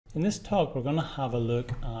In this talk, we're going to have a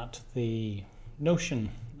look at the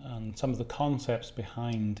notion and some of the concepts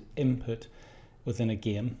behind input within a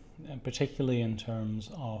game, particularly in terms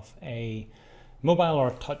of a mobile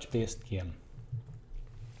or touch-based game.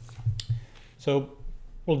 So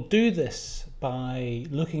we'll do this by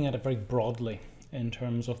looking at it very broadly in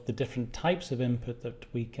terms of the different types of input that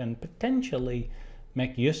we can potentially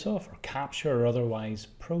make use of or capture or otherwise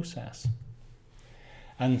process.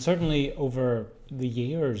 And certainly over the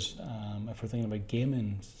years, if we're thinking about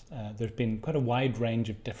gaming, there's been quite a wide range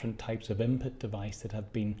of different types of input device that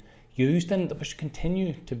have been used and which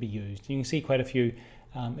continue to be used. You can see quite a few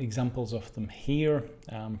examples of them here,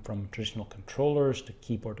 from traditional controllers to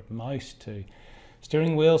keyboard and mouse to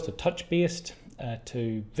steering wheels to touch-based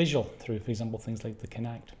to visual through, for example, things like the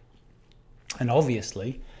Kinect. And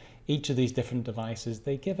obviously, each of these different devices,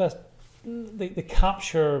 they give us they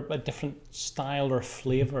capture a different style or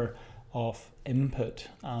flavor of input,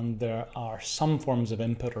 and there are some forms of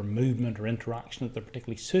input or movement or interaction that they're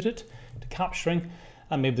particularly suited to capturing,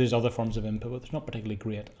 and maybe there's other forms of input that they're not particularly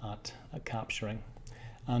great at capturing.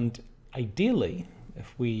 And ideally,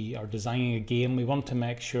 if we are designing a game, we want to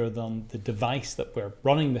make sure that on the device that we're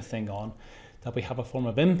running the thing on, that we have a form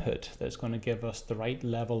of input that's going to give us the right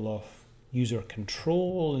level of user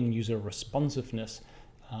control and user responsiveness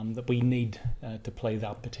that we need to play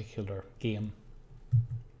that particular game.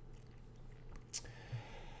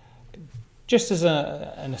 Just as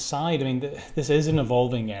an aside, I mean, this is an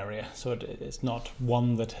evolving area, so it's not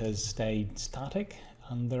one that has stayed static,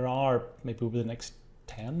 and there are, maybe over the next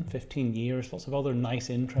 10, 15 years, lots of other nice,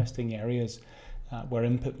 interesting areas where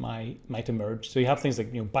input might emerge. So you have things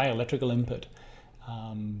like, bioelectrical input.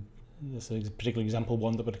 This is a particular example,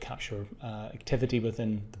 one that would capture activity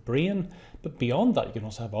within the brain, but beyond that you can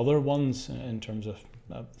also have other ones in terms of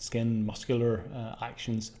skin, muscular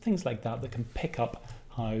actions, things like that that can pick up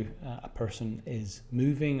how a person is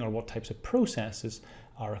moving or what types of processes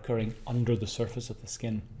are occurring under the surface of the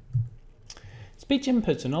skin. Speech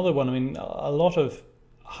input's another one. I mean, a lot of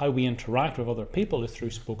how we interact with other people is through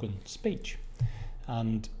spoken speech,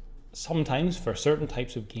 and sometimes for certain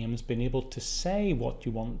types of games, being able to say what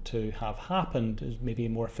you want to have happened is maybe a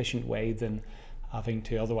more efficient way than having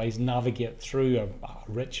to otherwise navigate through a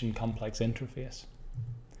rich and complex interface.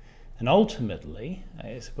 And ultimately,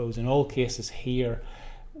 I suppose in all cases here,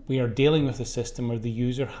 we are dealing with a system where the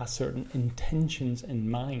user has certain intentions in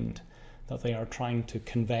mind that they are trying to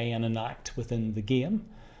convey and enact within the game.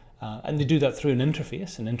 And they do that through an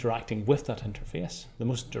interface and interacting with that interface. The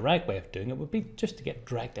most direct way of doing it would be just to get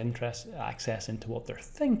direct access into what they're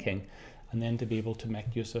thinking, and then to be able to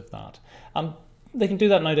make use of that. They can do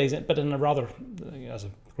that nowadays, but in a rather, as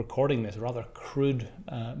of recording this, a rather crude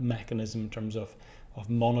mechanism in terms of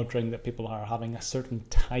monitoring that people are having a certain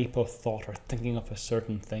type of thought or thinking of a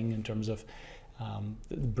certain thing in terms of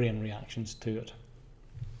the brain reactions to it.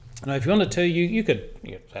 Now, if you wanted to, you could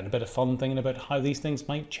spend a bit of fun thinking about how these things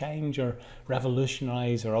might change or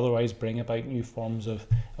revolutionize or otherwise bring about new forms of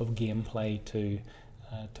gameplay to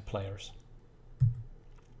players.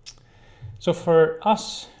 So for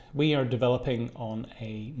us, we are developing on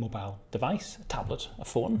a mobile device, a tablet, a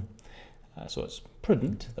phone. So it's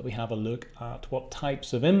prudent that we have a look at what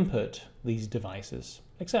types of input these devices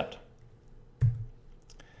accept.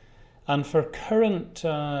 And for current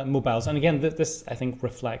mobiles, and again, this I think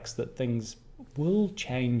reflects that things will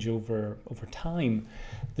change over time.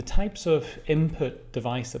 The types of input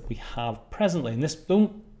device that we have presently, and this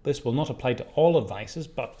will not apply to all devices,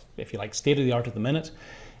 but if you like, state of the art at the minute,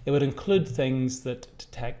 it would include things that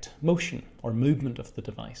detect motion or movement of the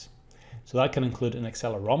device. So that can include an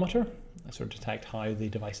accelerometer, to detect how the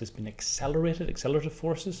device has been accelerated, accelerative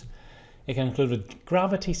forces. It can include a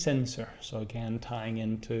gravity sensor, so again tying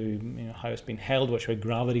into how it's been held, which way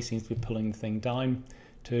gravity seems to be pulling the thing down,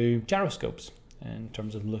 to gyroscopes in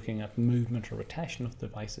terms of looking at movement or rotation of the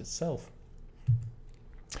device itself.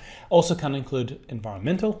 Also can include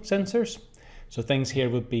environmental sensors, so things here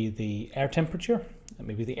would be the air temperature,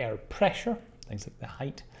 maybe the air pressure, things like the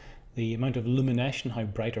height, the amount of illumination, how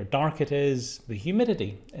bright or dark it is, the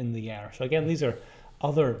humidity in the air. So again, these are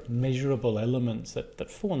other measurable elements that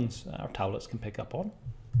phones or tablets can pick up on.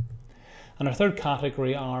 And our third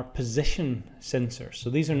category are position sensors. So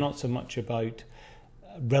these are not so much about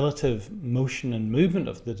relative motion and movement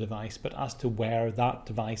of the device, but as to where that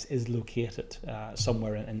device is located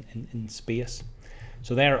somewhere in space.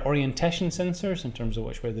 So they are orientation sensors in terms of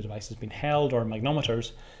which way the device has been held, or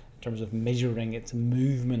magnometers in terms of measuring its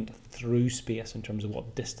movement through space in terms of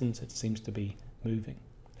what distance it seems to be moving.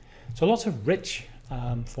 So lots of rich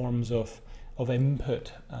forms of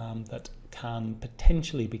input that can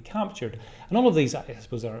potentially be captured. And all of these, I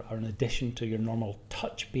suppose, are in addition to your normal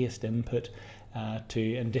touch-based input,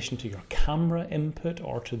 in addition to your camera input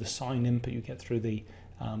or to the sound input you get through the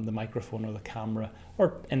microphone or the camera,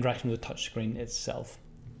 or interaction with the touchscreen itself.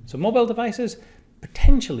 So mobile devices,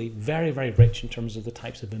 potentially very, very rich in terms of the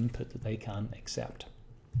types of input that they can accept.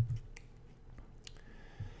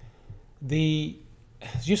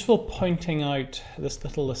 It's useful pointing out this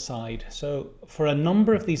little aside. So for a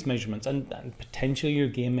number of these measurements, and potentially your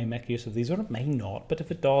game may make use of these, or it may not, but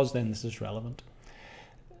if it does, then this is relevant.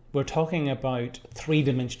 We're talking about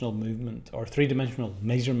three-dimensional movement, or three-dimensional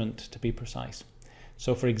measurement to be precise.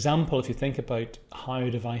 So for example, if you think about how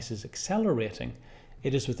a device is accelerating,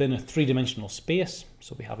 it is within a three-dimensional space.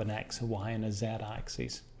 So we have an X, a Y, and a Z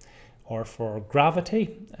axis. Or for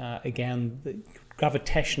gravity, again, the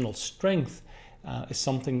gravitational strength is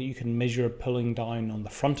something that you can measure pulling down on the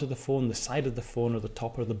front of the phone, the side of the phone, or the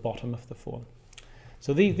top or the bottom of the phone.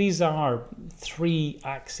 So these are three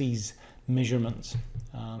axes measurements.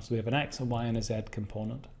 So we have an X, a Y, and a Z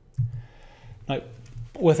component. Now,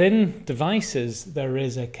 within devices, there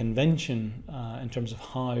is a convention in terms of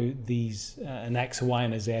how these, an X, a Y,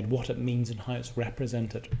 and a Z, what it means and how it's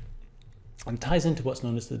represented. And ties into what's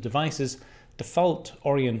known as the device's default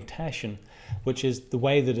orientation, which is the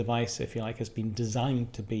way the device, if you like, has been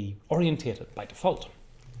designed to be orientated by default.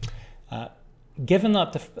 Given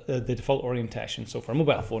that the default orientation, so for a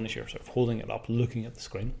mobile phone, as you're sort of holding it up, looking at the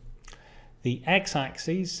screen, the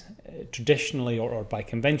x-axis traditionally or by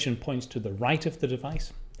convention points to the right of the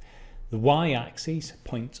device, the y-axis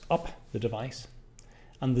points up the device,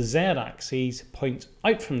 and the z-axis points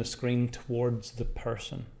out from the screen towards the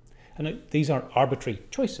person. And these are arbitrary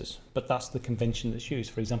choices, but that's the convention that's used.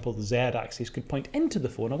 For example, the z-axis could point into the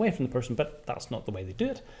phone away from the person, but that's not the way they do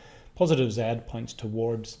it. Positive z points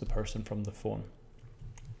towards the person from the phone.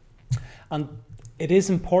 And it is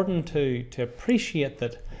important to appreciate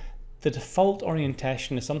that the default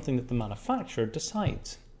orientation is something that the manufacturer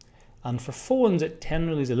decides. And for phones, it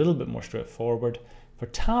generally is a little bit more straightforward. For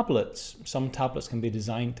tablets, some tablets can be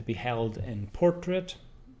designed to be held in portrait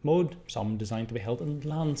mode, some designed to be held in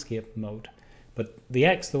landscape mode. But the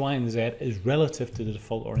X, the Y, and the Z is relative to the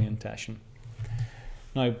default orientation.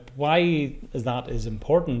 Now, why that is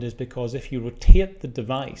important is because if you rotate the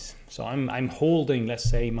device, so I'm holding, let's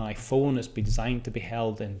say my phone is designed to be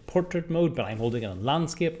held in portrait mode, but I'm holding it in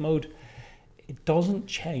landscape mode, it doesn't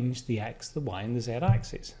change the X, the Y, and the Z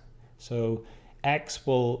axis. So X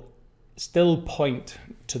will still point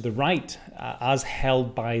to the right as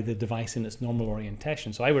held by the device in its normal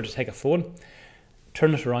orientation. So I were to take a phone,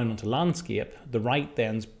 turn it around onto landscape, the right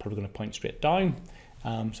then's probably going to point straight down.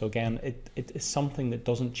 So again, it is something that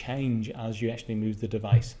doesn't change as you actually move the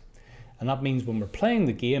device. And that means when we're playing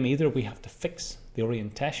the game, either we have to fix the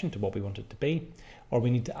orientation to what we want it to be, or we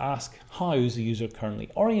need to ask how is the user currently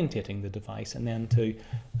orientating the device, and then to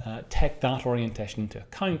take that orientation into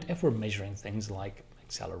account if we're measuring things like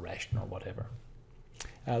acceleration or whatever.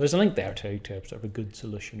 There's a link there to sort of a good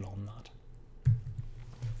solution on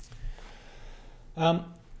that.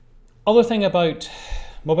 Other thing about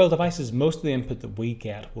mobile devices, most of the input that we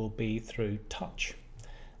get will be through touch.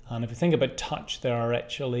 And if you think about touch, there are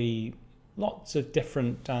actually lots of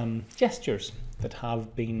different gestures that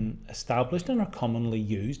have been established and are commonly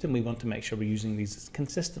used, and we want to make sure we're using these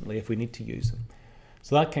consistently if we need to use them.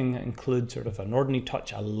 So that can include sort of an ordinary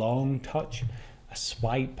touch, a long touch, a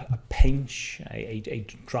swipe, a pinch, a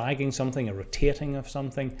dragging something, a rotating of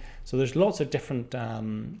something. So there's lots of different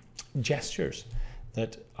gestures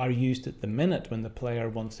that are used at the minute when the player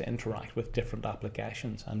wants to interact with different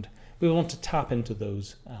applications, and we want to tap into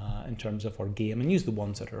those in terms of our game and use the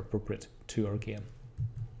ones that are appropriate to our game.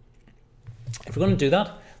 If we're going to do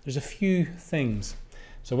that, there's a few things.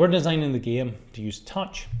 So we're designing the game to use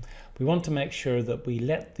touch. We want to make sure that we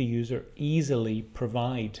let the user easily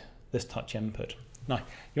provide this touch input. Now,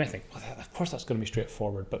 you might think, well, of course that's going to be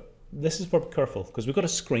straightforward, but this is where we're careful, because we've got a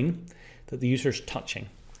screen that the user's touching.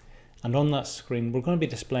 And on that screen, we're going to be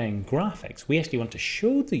displaying graphics. We actually want to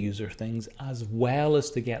show the user things as well as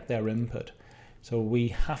to get their input. So we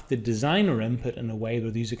have to design our input in a way where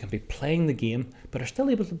the user can be playing the game, but are still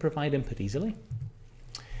able to provide input easily.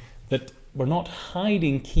 That we're not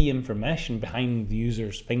hiding key information behind the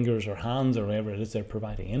user's fingers or hands or wherever it is they're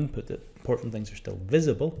providing input, that important things are still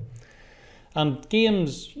visible. And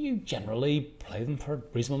games, you generally play them for a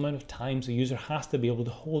reasonable amount of time, so the user has to be able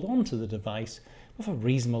to hold on to the device with a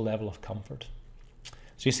reasonable level of comfort.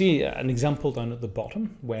 So you see an example down at the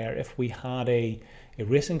bottom where if we had a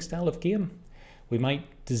racing style of game, we might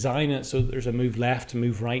design it so that there's a move left to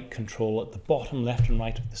move right control at the bottom left and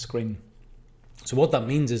right of the screen. So what that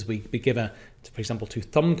means is we give for example, 2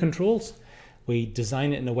 thumb controls. We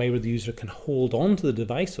design it in a way where the user can hold on to the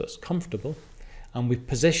device so it's comfortable. And we've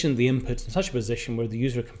positioned the input in such a position where the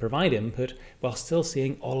user can provide input while still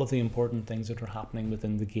seeing all of the important things that are happening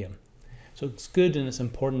within the game. So it's good and it's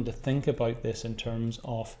important to think about this in terms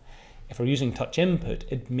of, if we're using touch input,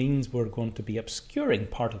 it means we're going to be obscuring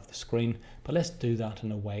part of the screen, but let's do that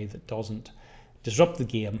in a way that doesn't disrupt the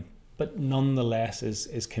game, but nonetheless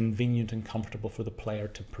is convenient and comfortable for the player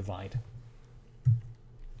to provide.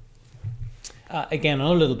 Again,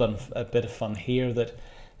 another bit of fun here, that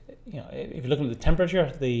if you're looking at the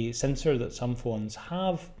temperature, the sensor that some phones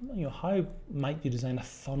have, how might you design a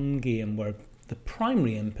fun game where the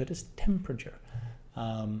primary input is temperature?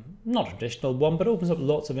 Not a traditional one, but opens up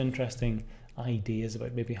lots of interesting ideas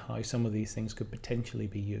about maybe how some of these things could potentially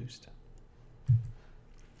be used.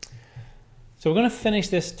 So we're going to finish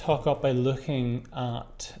this talk up by looking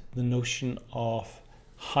at the notion of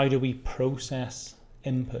how do we process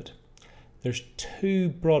input. There's 2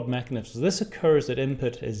 broad mechanisms. This occurs that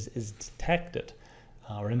input is detected,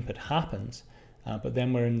 or input happens, but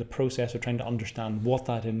then we're in the process of trying to understand what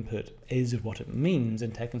that input is and what it means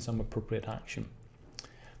and taking some appropriate action.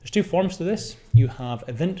 There's 2 forms to this. You have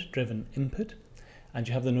event-driven input, and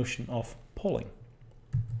you have the notion of polling.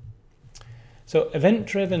 So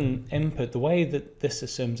event-driven input, the way that this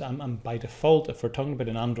assumes, and by default, if we're talking about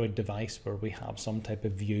an Android device where we have some type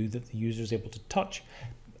of view that the user is able to touch,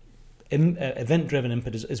 event-driven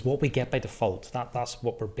input is what we get by default. That's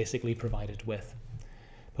what we're basically provided with.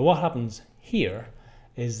 But what happens here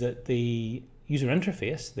is that the user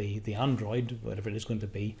interface, the Android, whatever it is going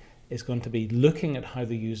to be looking at how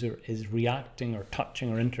the user is reacting or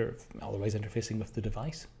touching or otherwise interfacing with the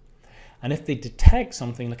device. And if they detect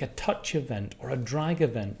something like a touch event or a drag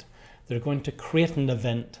event, they're going to create an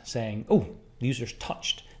event saying, oh, the user's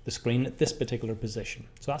touched the screen at this particular position.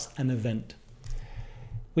 So that's an event.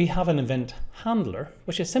 We have an event handler,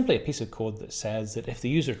 which is simply a piece of code that says that if the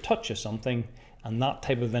user touches something and that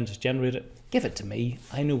type of event is generated, give it to me.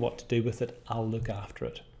 I know what to do with it. I'll look after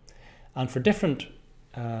it. And for different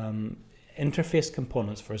interface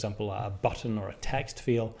components, for example, a button or a text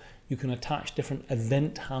field, you can attach different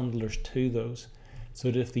event handlers to those. So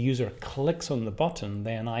that if the user clicks on the button,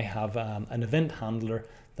 then I have an event handler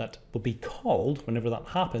that will be called whenever that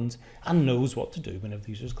happens and knows what to do whenever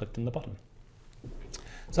the user has clicked on the button.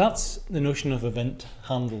 So that's the notion of event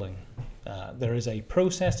handling. There is a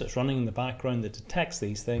process that's running in the background that detects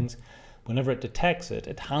these things. Whenever it detects it,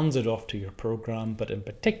 it hands it off to your program, but in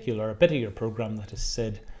particular, a bit of your program that has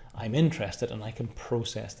said, I'm interested and I can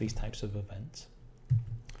process these types of events.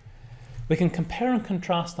 We can compare and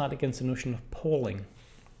contrast that against the notion of polling.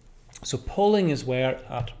 So polling is where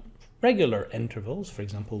at regular intervals, for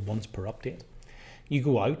example, once per update, you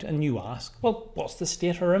go out and you ask, well, what's the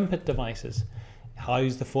state of our input devices?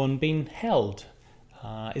 How's the phone being held?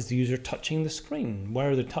 Is the user touching the screen?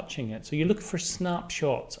 Where are they touching it? So you look for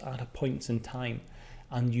snapshots at points in time,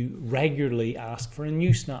 and you regularly ask for a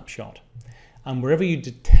new snapshot. And wherever you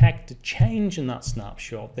detect a change in that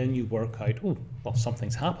snapshot, then you work out, oh, well,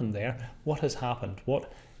 something's happened there. What has happened?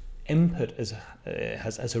 What input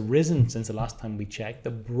has arisen since the last time we checked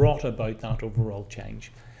that brought about that overall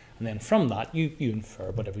change? And then from that, you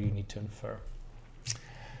infer whatever you need to infer.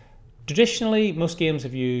 Traditionally, most games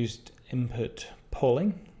have used input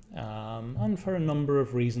polling, and for a number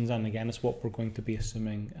of reasons, and again, it's what we're going to be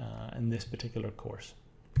assuming in this particular course.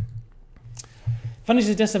 Advantages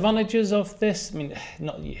and disadvantages of this, I mean,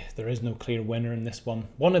 there is no clear winner in this one.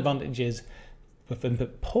 One advantage is with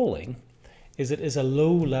input polling is it is a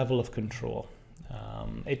low level of control.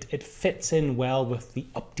 It fits in well with the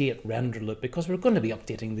update render loop because we're going to be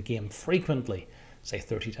updating the game frequently, say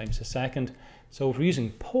 30 times a second. So if we're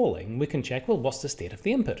using polling, we can check, well, what's the state of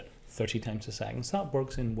the input? 30 times a second. So that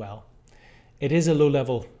works in well. It is a low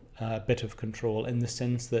level bit of control in the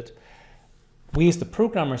sense that we as the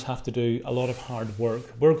programmers have to do a lot of hard work.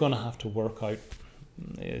 We're going to have to work out,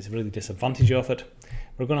 is really the disadvantage of it,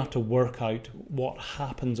 we're going to have to work out what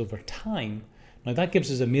happens over time. Now that gives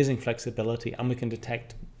us amazing flexibility and we can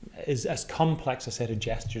detect as complex a set of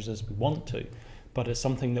gestures as we want to, but it's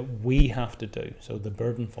something that we have to do. So the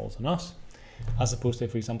burden falls on us, as opposed to,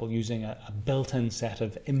 for example, using a built-in set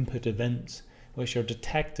of input events which are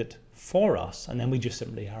detected for us and then we just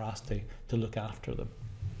simply are asked to look after them.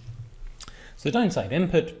 So the downside,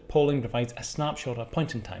 input polling provides a snapshot at a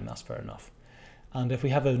point in time, that's fair enough. And if we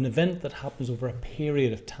have an event that happens over a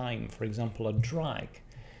period of time, for example, a drag,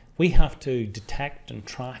 we have to detect and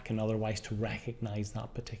track and otherwise to recognize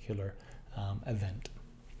that particular event.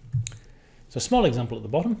 So a small example at the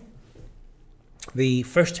bottom. The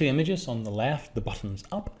first two images on the left, the button's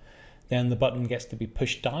up, then the button gets to be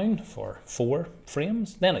pushed down for 4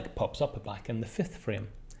 frames, then it pops up back in the 5th frame.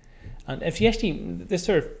 And if you actually, this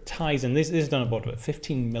sort of ties in, this is done about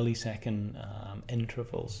 15 millisecond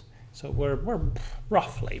intervals. So we're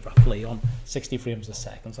roughly on 60 frames a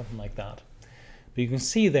second, something like that. But you can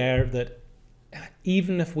see there that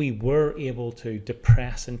even if we were able to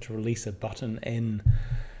depress and to release a button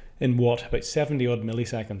in what, about 70 odd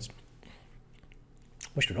milliseconds,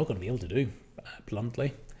 which we're not going to be able to do,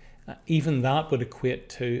 bluntly, even that would equate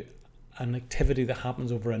to an activity that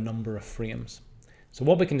happens over a number of frames. So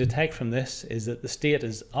what we can detect from this is that the state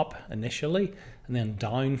is up initially and then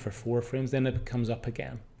down for 4 frames, then it comes up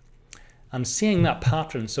again. And seeing that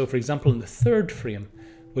pattern, so for example in the 3rd frame,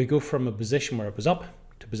 we go from a position where it was up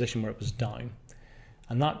to a position where it was down.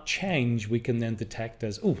 And that change we can then detect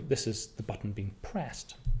as, oh, this is the button being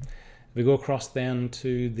pressed. If we go across then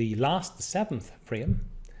to the 7th frame,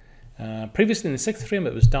 previously in the 6th frame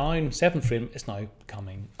it was down, 7th frame is now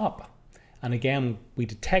coming up. And again, we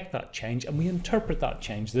detect that change and we interpret that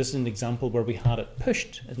change. This is an example where we had it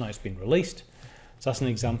pushed, and now it's been released. So that's an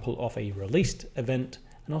example of a released event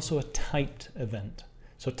and also a typed event.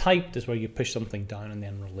 So typed is where you push something down and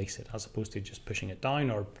then release it, as opposed to just pushing it down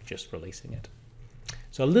or just releasing it.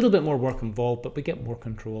 So a little bit more work involved, but we get more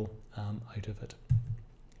control out of it.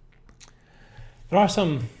 There are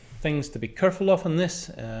some things to be careful of in this,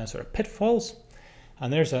 sort of pitfalls.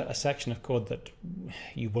 And there's a section of code that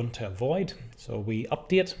you want to avoid. So we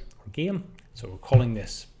update our game. So we're calling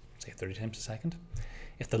this, say, 30 times a second.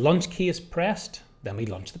 If the launch key is pressed, then we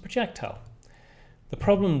launch the projectile. The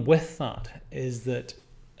problem with that is that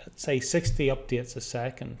at, say, 60 updates a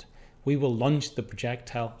second, we will launch the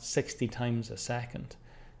projectile 60 times a second.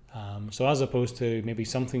 So as opposed to maybe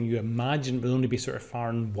something you imagine will only be sort of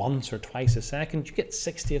firing once or twice a second, you get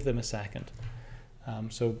 60 of them a second.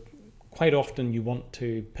 So quite often you want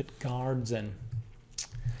to put guards in.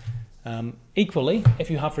 Equally,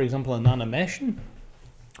 if you have, for example, an animation,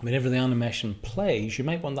 whenever the animation plays, you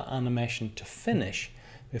might want the animation to finish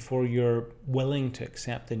before you're willing to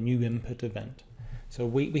accept a new input event. So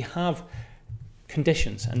we have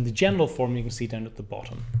conditions, and the general form you can see down at the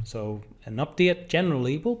bottom. So an update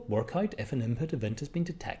generally will work out if an input event has been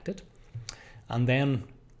detected, and then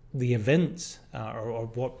the events or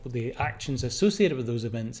what the actions associated with those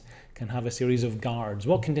events can have a series of guards.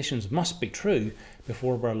 What conditions must be true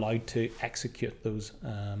before we're allowed to execute those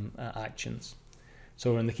actions?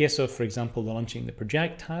 So in the case of, for example, the launching the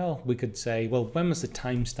projectile, we could say, well, when was the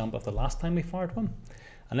timestamp of the last time we fired one?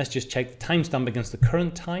 And let's just check the timestamp against the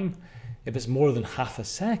current time. If it's more than half a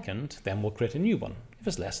second, then we'll create a new one. If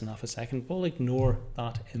it's less than half a second, we'll ignore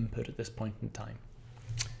that input at this point in time,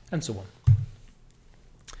 and so on.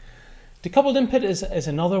 Decoupled input is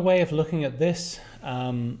another way of looking at this.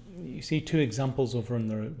 You see 2 examples over on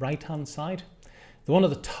the right-hand side. The one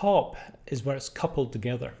at the top is where it's coupled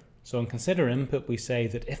together. So in consider input, we say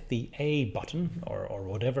that if the A button or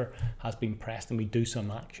whatever has been pressed and we do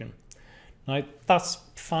some action. Now that's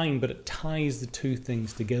fine, but it ties the 2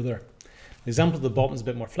 things together. The example at the bottom is a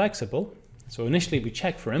bit more flexible. So initially we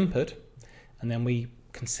check for input and then we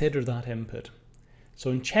consider that input. So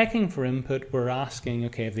in checking for input, we're asking,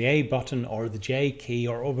 okay, if the A button or the J key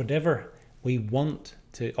or whatever we want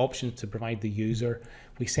options to provide the user,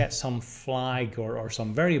 we set some flag or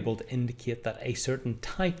some variable to indicate that a certain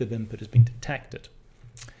type of input has been detected.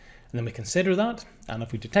 And then we consider that, and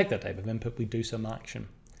if we detect that type of input, we do some action.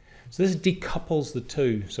 So this decouples the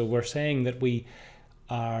 2. So we're saying that we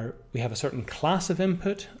have a certain class of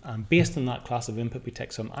input, and based on that class of input, we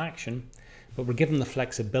take some action. But we're given the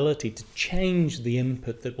flexibility to change the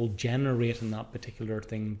input that will generate in that particular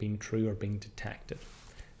thing being true or being detected.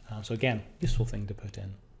 So again, useful thing to put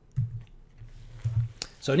in.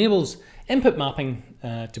 So it enables input mapping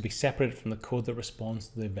to be separated from the code that responds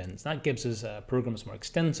to the events. That gives us a program that's more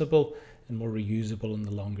extensible and more reusable in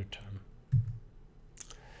the longer term.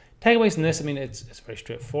 Takeaways in this, I mean, it's very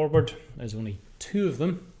straightforward. There's only 2 of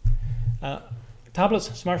them. Tablets,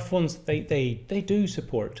 smartphones, they do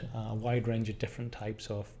support a wide range of different types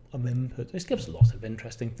of input. This gives lots of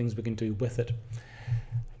interesting things we can do with it.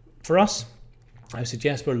 For us, I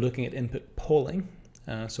suggest we're looking at input polling.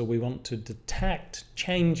 So we want to detect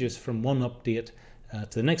changes from one update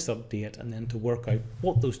to the next update, and then to work out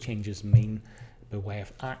what those changes mean by way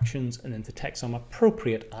of actions, and then to take some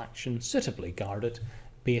appropriate action suitably guarded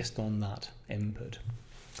based on that input.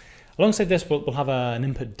 Alongside this, we'll have an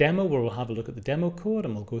input demo where we'll have a look at the demo code,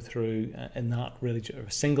 and we'll go through in that really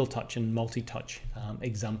single touch and multi-touch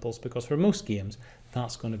examples, because for most games,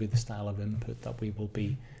 that's going to be the style of input that we will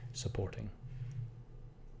be supporting.